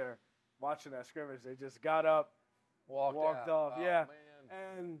scouts there watching that scrimmage. They just got up, walked off. Oh, yeah.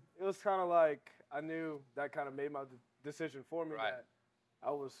 Man. And it was kind of like I knew that kind of made my decision for me Right. that I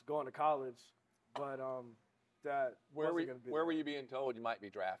was going to college, but that Where wasn't going to be. were you being told you might be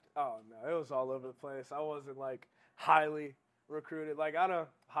drafted? Oh no, it was all over the place. I wasn't like highly recruited. Like out of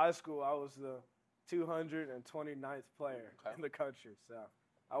high school, I was the 229th player in the country. So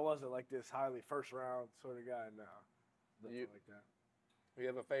I wasn't like this highly first round sort of guy. No, nothing like that. Do you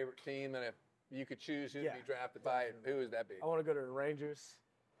have a favorite team, and if you could choose who to Yeah, be drafted by, who would that be? I want to go to the Rangers,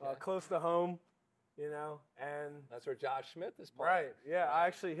 close to home, and That's where Josh Smith is playing. right. Yeah, I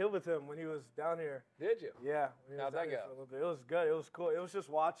actually hit with him when he was down here. Did you? Yeah. When he How'd was down that here go? for a little bit. It was good. It was cool. It was just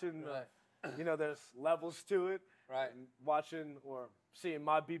watching. Right. There's levels to it. Right. And watching or seeing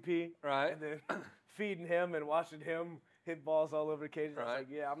my BP. Right. And then feeding him and watching him hit balls all over the cages. I was Right. like,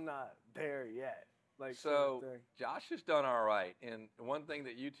 yeah, I'm not there yet. Like So sort of thing. Josh has done all right, and one thing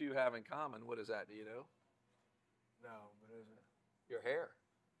that you two have in common, what is that? Do you know? No, what is it? Your hair.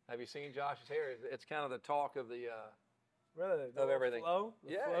 Have you seen Josh's hair? It's kind of the talk of the. Really? Of everything. Flow?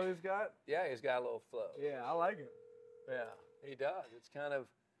 The Yeah. flow he's got? Yeah, he's got a little flow. Yeah, I like it. Yeah, he does. It's kind of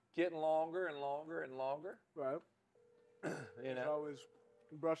getting longer and longer and longer. Right. You He's know, always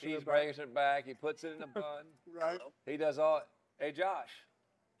brushing he's it back. bringing it back. He puts it in a bun. Right. Hello. He does all. Hey, Josh.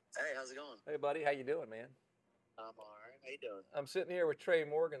 Hey, how's it going? Hey, buddy. How you doing, man? I'm all right. How you doing? I'm sitting here with Tre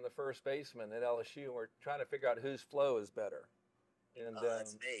Morgan, the first baseman at LSU, and we're trying to figure out whose flow is better. And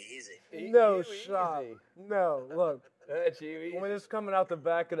That's me. Easy. No you shot. easy. No, look. That's you. Easy. When it's coming out the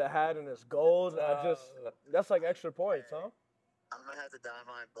back of the hat and it's gold, that's like extra points, huh? I'm gonna have to dye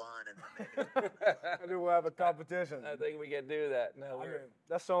mine blonde and then make it. I think we'll have a competition. I think we can do that. No, I mean,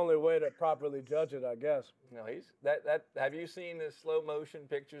 that's the only way to properly judge it, I guess. no, he's that. Have you seen the slow motion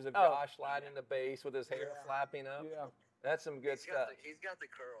pictures of Oh. Josh sliding the base with his hair flapping up? Yeah. That's some good stuff. He's got the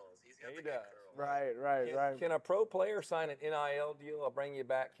curls. He's got He the good does. curls. Right. Can a pro player sign an NIL deal? I'll bring you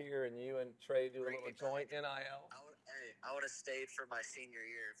back here, and you and Tre do a Bring little me back. joint NIL. I would have stayed for my senior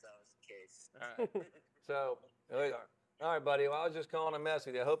year if that was the case. All right. So, all right, buddy. Well, I was just calling a mess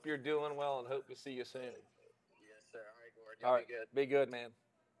with you. I hope you're doing well, and hope to see you soon. Yes, sir. All right, Gordon. All right, Be good. Be good, man.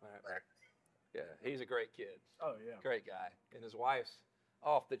 All right. Bye. Yeah, he's a great kid. Oh, yeah. Great guy. And his wife's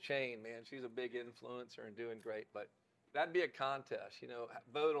off the chain, man. She's a big influencer and doing great. But that'd be a contest,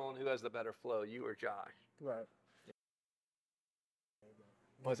 vote on who has the better flow, you or Josh. Right.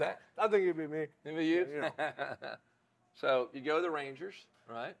 What's that? I think it'd be me. Maybe you? Yeah. So you go to the Rangers,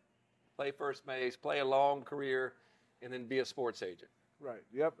 right? Play first base, play a long career, and then be a sports agent. Right.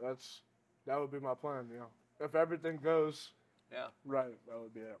 Yep. That would be my plan. If everything goes right, that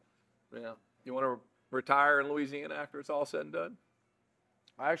would be it. Yeah. You want to retire in Louisiana after it's all said and done?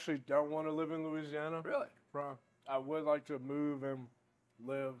 I actually don't want to live in Louisiana. Really? Bro, I would like to move and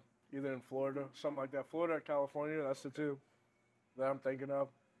live either in Florida, something like that. Florida or California, that's the two that I'm thinking of.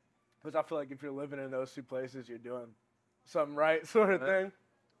 Because I feel like if you're living in those two places, you're doing something right sort of thing.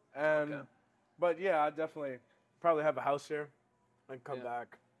 And, but yeah, I definitely probably have a house here and come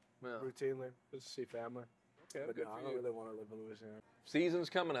back routinely just to see family. Okay, But good no, for I don't you. really want to live in Louisiana. Season's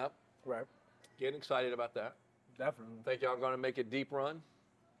coming up. Right. Getting excited about that. Definitely. Think y'all going to make a deep run?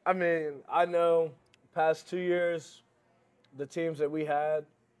 I mean, I know past 2 years, the teams that we had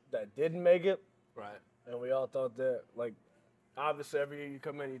that didn't make it, Right. and we all thought that, like, obviously every year you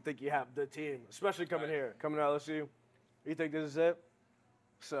come in, you think you have the team, especially coming here, coming to LSU. You think this is it?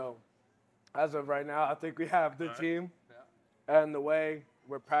 So, as of right now, I think we have the team. Yeah. And the way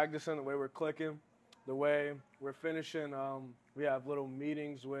we're practicing, the way we're clicking, the way we're finishing, we have little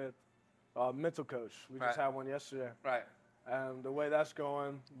meetings with mental coach. We just had one yesterday. Right. And the way that's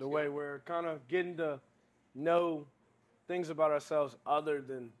going, the way we're kind of getting to know things about ourselves other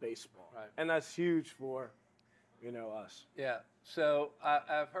than baseball. Right. And that's huge for, us. Yeah. So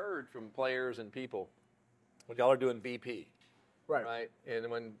I've heard from players and people when y'all are doing BP, right?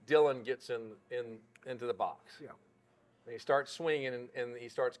 And when Dylan gets into the box, and he starts swinging and he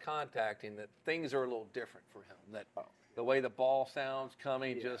starts contacting, that things are a little different for him. That the way the ball sounds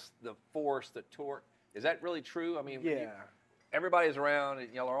coming, just the force, the torque. Is that really true? I mean, everybody's around,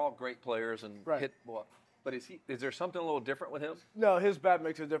 and y'all are all great players and hit ball. But is there something a little different with him? No, his bat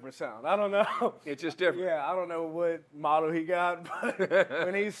makes a different sound. I don't know. It's just different. Yeah, I don't know what model he got, but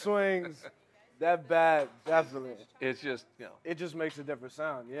when he swings, that bat definitely. It's just, It just makes a different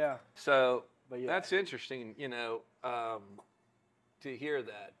sound, yeah. So that's interesting, to hear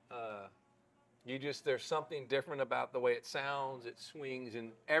that. There's something different about the way it sounds, it swings,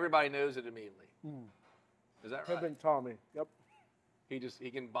 and everybody knows it immediately. Is that right? Him and Tommy, yep. He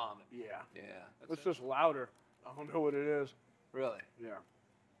can bomb it. Yeah. Yeah. It's just louder. I don't know what it is. Really? Yeah.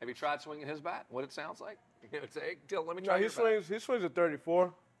 Have you tried swinging his bat? What it sounds like? Say, Dylan, let me try No, your he swings at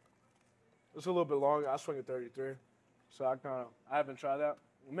 34. It's a little bit longer. I swing at 33. So I haven't tried that.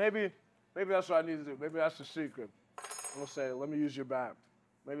 Maybe that's what I need to do. Maybe that's the secret. I'm going to say, let me use your bat.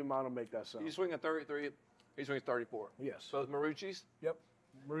 Maybe mine will make that sound. You swing at 33, he swings 34. Yes. Both Marucci's? Yep.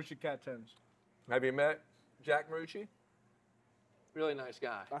 Marucci Cat 10s. Have you met Jack Marucci? Really nice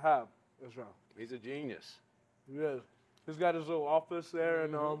guy. I have. That's right. He's a genius. He is. He's got his little office there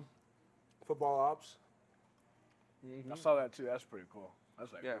in football ops. I saw that too. That's pretty cool. That's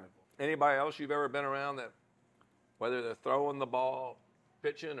pretty cool. Anybody else you've ever been around that, whether they're throwing the ball,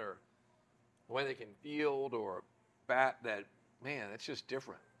 pitching, or the way they can field or bat, that, man, it's just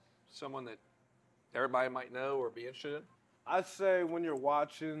different. Someone that everybody might know or be interested in? I'd say when you're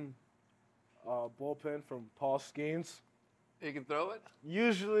watching bullpen from Paul Skeens, He can throw it?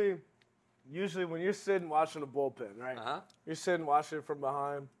 usually when you're sitting watching a bullpen, right? You're sitting watching it from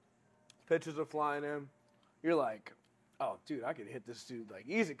behind, pitches are flying in, you're like, oh, dude, I could hit this dude like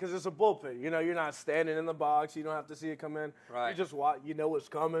easy because it's a bullpen. You're not standing in the box. You don't have to see it come in. Right. You just watch. You know what's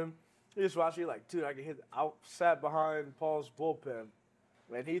coming. You just watch. You're like, dude, I can hit. I sat behind Paul's bullpen,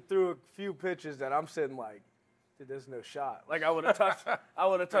 and he threw a few pitches that I'm sitting like, dude, there's no shot. Like I would have touched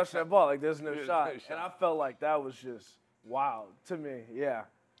that ball. Like there's no shot. And I felt like that was just wild to me. Yeah.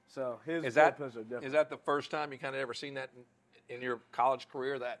 So his bullpens are different. Is that the first time you kind of ever seen that in your college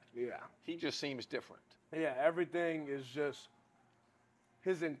career? That he just seems different. Yeah, everything is just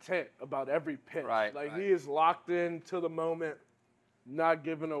his intent about every pitch. Right, he is locked in to the moment, not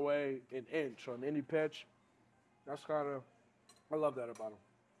giving away an inch on any pitch. That's I love that about him.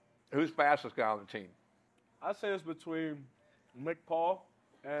 Who's fastest guy on the team? I'd say it's between Mick Paul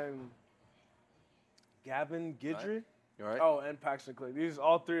and Gavin Guidry. Right. Oh, and Paxton Clay.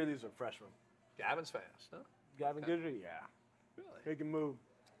 All three of these are freshmen. Gavin's fast, huh? Gavin Guidry, yeah. Really? He can move.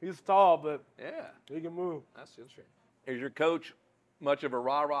 He's tall, but Yeah. he can move. That's interesting. Is your coach much of a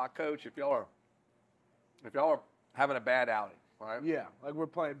rah-rah coach if y'all are having a bad outing, right? Yeah, like we're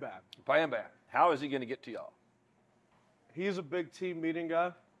playing bad. Playing bad. How is he going to get to y'all? He's a big team meeting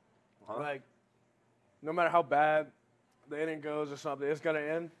guy. Like, no matter how bad the inning goes or something, it's going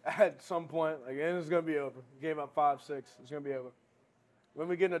to end at some point. Like, the inning's going to be over. Gave up 5-6. It's going to be over. When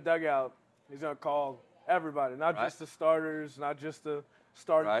we get in the dugout, he's going to call everybody, not just the starters, not just the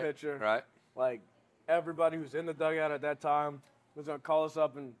starting pitcher. Right. Like, everybody who's in the dugout at that time was going to call us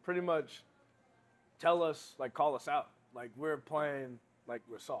up and pretty much tell us, like, call us out. Like, we're playing like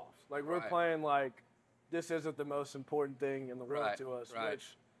we're soft. Like, we're playing like this isn't the most important thing in the world to us,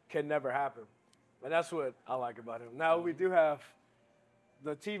 which can never happen. And that's what I like about him. Now, we do have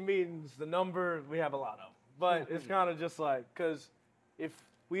the team meetings, the number, we have a lot of them. But it's kind of just like, because if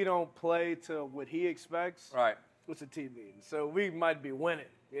we don't play to what he expects, Right. it's a team meeting. So we might be winning,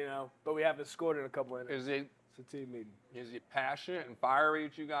 but we haven't scored in a couple of innings. It's a team meeting. Is he passionate and fiery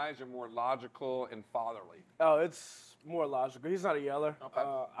at you guys, or more logical and fatherly? Oh, it's more logical. He's not a yeller. Okay.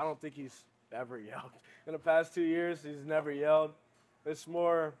 I don't think he's ever yelled. In the past 2 years, he's never yelled. It's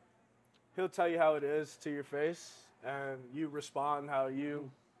more, he'll tell you how it is to your face, and you respond how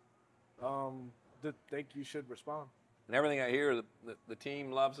you think you should respond. And everything I hear, the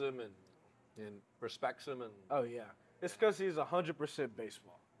team loves him and respects him. And Oh, yeah. It's because he's 100%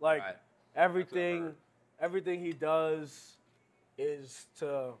 baseball. Like, Right. everything he does is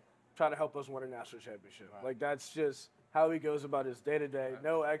to try to help us win a national championship. Right. Like, that's just how he goes about his day-to-day. Right.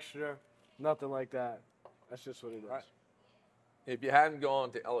 No extra, nothing like that. That's just what he does. Right. If you hadn't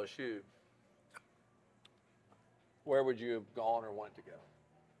gone to LSU, where would you have gone or wanted to go?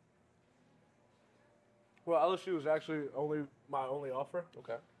 Well, LSU was actually my only offer,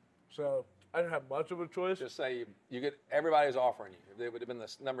 Okay. so I didn't have much of a choice. Just say you get everybody's offering you. If they would have been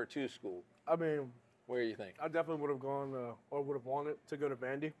the number 2 school, I mean, where do you think? I definitely would have gone or would have wanted to go to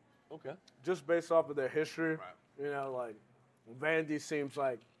Vandy, Okay. just based off of their history. Right. Like Vandy seems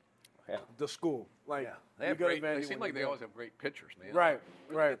like the school. Like They you have go to great. Vandy They seem when like you they go. always have great pitchers, man. Right, Where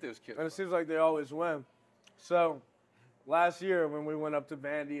do you right. get those kids And it from? seems like they always win. So last year when we went up to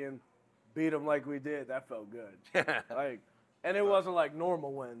Vandy and beat them like we did, that felt good. And it wasn't like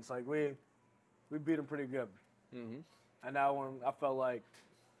normal wins. Like we beat them pretty good. Mm-hmm. And that one, I felt like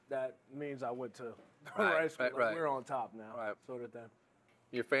that means I went to the Right, right school. right, Like, right. we're on top now, Right. sort of thing.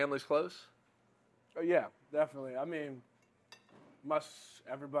 Your family's close? Oh, yeah, definitely. I mean, my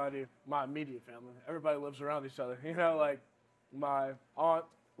immediate family, everybody lives around each other. Like my aunt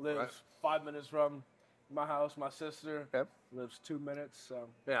lives Right. 5 minutes from my house. My sister Yep. lives 2 minutes. So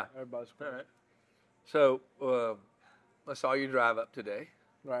Yeah. everybody's close. All right. So I saw you drive up today.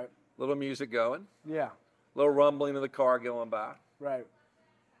 Right. Little music going. Yeah. Little rumbling of the car going by. Right.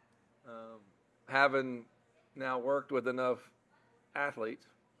 Having now worked with enough athletes,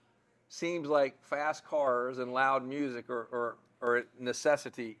 seems like fast cars and loud music are a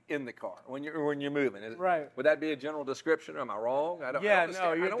necessity in the car when you're moving. Right. Would that be a general description? Am I wrong? I don't Yeah, want to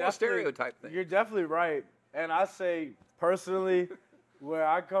no, I don't want to stereotype things. You're definitely right. And I say personally, where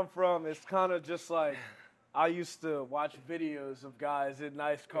I come from, it's kind of just like I used to watch videos of guys in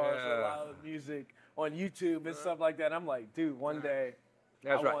nice cars with Yeah. loud music on YouTube and stuff like that. I'm like, dude, one day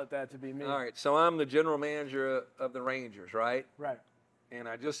That's I right. want that to be me. All right, so I'm the general manager of the Rangers, right? Right. And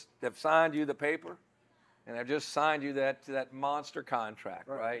I just have signed you the paper, and I've just signed you that monster contract,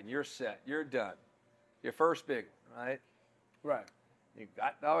 Right. right? And you're set. You're done. Your first big one, right? Right.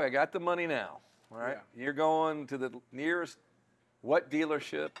 I got the money now, all right? You're going to the nearest, what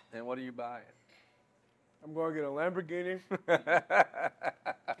dealership, and what are you buying? I'm going to get a Lamborghini,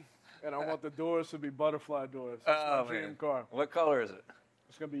 and I want the doors to be butterfly doors. It's my dream car. What color is it?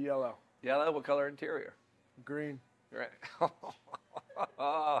 It's going to be yellow, Yellow. What color interior? green. Right.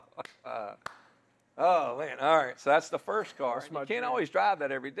 Oh man! All right, so that's the first car. That's my You can't dream. always drive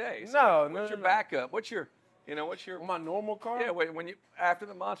that every day. So No, What's your no. backup? What's your My normal car? Yeah, when you after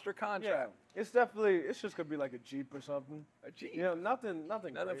the monster Yeah. contract, It's just going to be like a Jeep or something. a Jeep, Nothing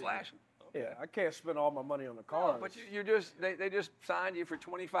nothing crazy. flashing. Yeah, I can't spend all my money on the No, cars. but you just they just signed you for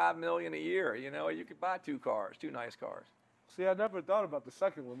 $25 million a year. You could buy 2 cars, 2 nice cars. See, I never thought about the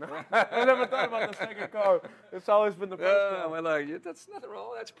second one, man. I never thought about the second car. It's always been the first car. Well, look, that's nothing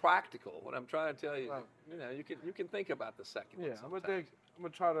wrong. That's practical. What I'm trying to tell you, Right. you can think about the second Yeah, one. I'm gonna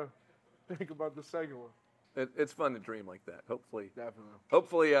sometimes. try to think about the second one. It's fun to dream like that. Definitely.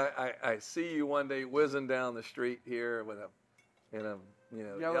 Hopefully, I see you one day whizzing down the street here with in a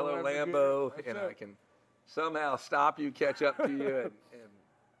yellow Lamborghini. Lambo, That's and it. I can somehow stop you, catch up to you,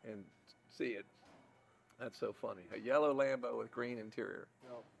 and see it. That's so funny. A yellow Lambo with green interior.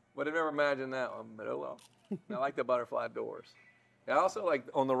 Yep. Would have never imagined that one, but oh well. I like the butterfly doors. I also like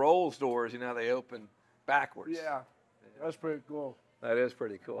on the Rolls doors. They open backwards. Yeah, that's pretty cool. That is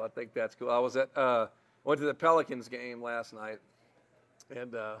pretty cool. I think that's cool. I was went to the Pelicans game last night,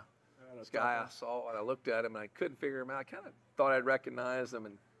 and this guy I saw, and I looked at him, and I couldn't figure him out. I kind of thought I'd recognize him,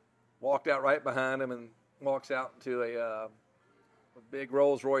 and walked out right behind him, and walks out into a big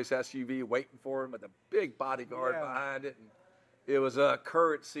Rolls-Royce SUV waiting for him with a big bodyguard behind it. And it was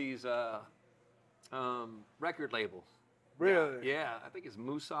Currency's record label. Really? Yeah, I think it's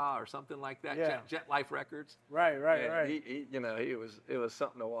Musa or something like that. Yeah. Jet Life Records. Right. And it was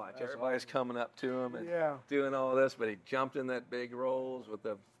something to watch. That's Everybody's coming up to him and Yeah. doing all this, but he jumped in that big Rolls with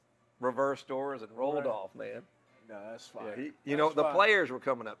the reverse doors and rolled Right. off, man. No, that's Yeah, fine. the players were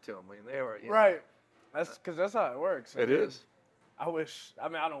coming up to him. I mean, they were. Right. That's because that's how it works. It is. I wish. I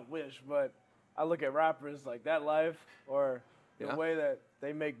mean, I don't wish, but I look at rappers like that life or the way that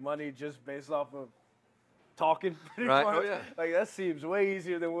they make money just based off of talking. Pretty Right. much. Oh, yeah. Like that seems way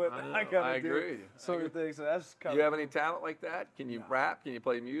easier than what I gotta I do. agree. Sort of thing. So that's kind Do you have any talent like that? Can you rap? Can you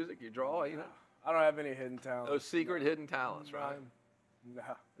play music? You draw? You know? I don't have any hidden talent. Those secret hidden talents, right? Nah.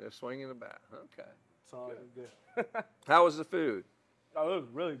 They're swinging the bat. Okay. It's all good. How was the food? Oh, it was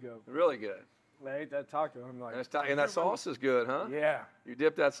really good. Really good. I ate that taco. I'm like, And that sauce is good, huh? yeah. You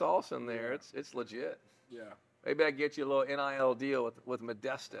dip that sauce in there. It's legit. Yeah. Maybe I get you a little NIL deal with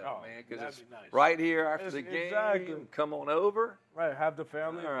Modesto, man, because that'd it's be nice. right here after the game. Exactly. Come on over. Right. Have the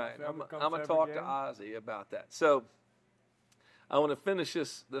family. All right. Family comes I'm going to every talk game. to Ozzy about that. So I want to finish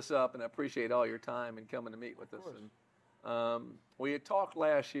this up, and I appreciate all your time and coming to meet with us. And, we had talked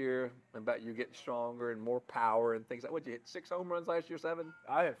last year about you getting stronger and more power and things like. What, you hit 6 home runs last year? 7?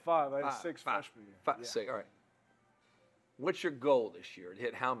 I had 5. I had 6 5. freshman year. 5, 6. All right. What's your goal this year? To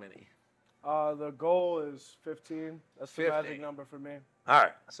hit how many? The goal is 15. That's the 15. magic number for me. All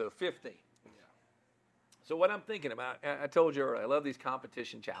right, so 15. Yeah. So what I'm thinking about, I told you earlier, I love these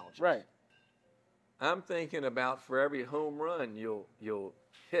competition challenges. Right. I'm thinking about for every home run you'll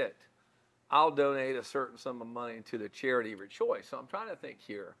hit, I'll donate a certain sum of money to the charity of your choice. So I'm trying to think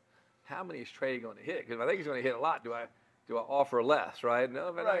here, how many is Tre going to hit? Because if I think he's going to hit a lot, do I offer less, right?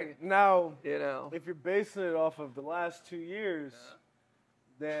 No, but Right. Now, you know, if you're basing it off of the last 2 years,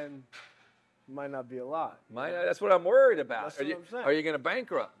 then it might not be a lot. that's what I'm worried about. That's what I'm saying. Are you going to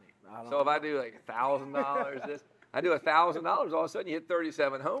bankrupt me? So if I do like $1,000, I do $1,000, all of a sudden you hit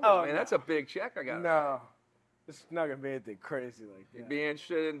 37 homers. Oh, man, no. that's a big check I got. No. It's not going to be anything crazy like that. You'd be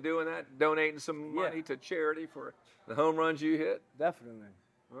interested in doing that, donating some money to charity for the home runs you hit? Definitely.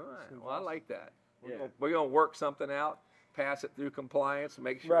 All right. Well, I like that. Yeah. We're going to work something out, pass it through compliance,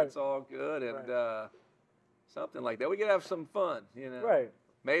 make sure Right. it's all good, and something like that. We could have some fun, you know. Right.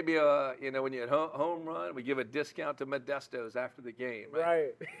 Maybe, when you hit home run, we give a discount to Modestos after the game.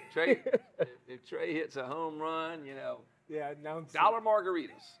 Right. Right. if Tre hits a home run, Yeah, announce dollar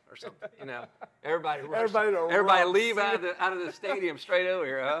margaritas or something. Everybody rush. Everybody Everybody rush. leave out of the stadium straight over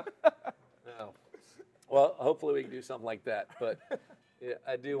here, huh? No. Well, hopefully we can do something like that. But yeah,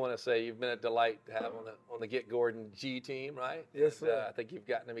 I do want to say you've been a delight to have on the Get Gordon G team, right? Yes, And, sir. I think you've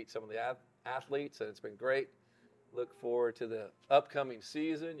gotten to meet some of the athletes, and it's been great. Look forward to the upcoming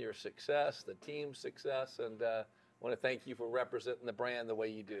season, your success, the team's success, and want to thank you for representing the brand the way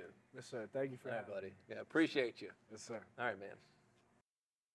you do. Yes, sir. Thank you for All right, having me. buddy. Yeah, appreciate you. Yes, sir. All right, man.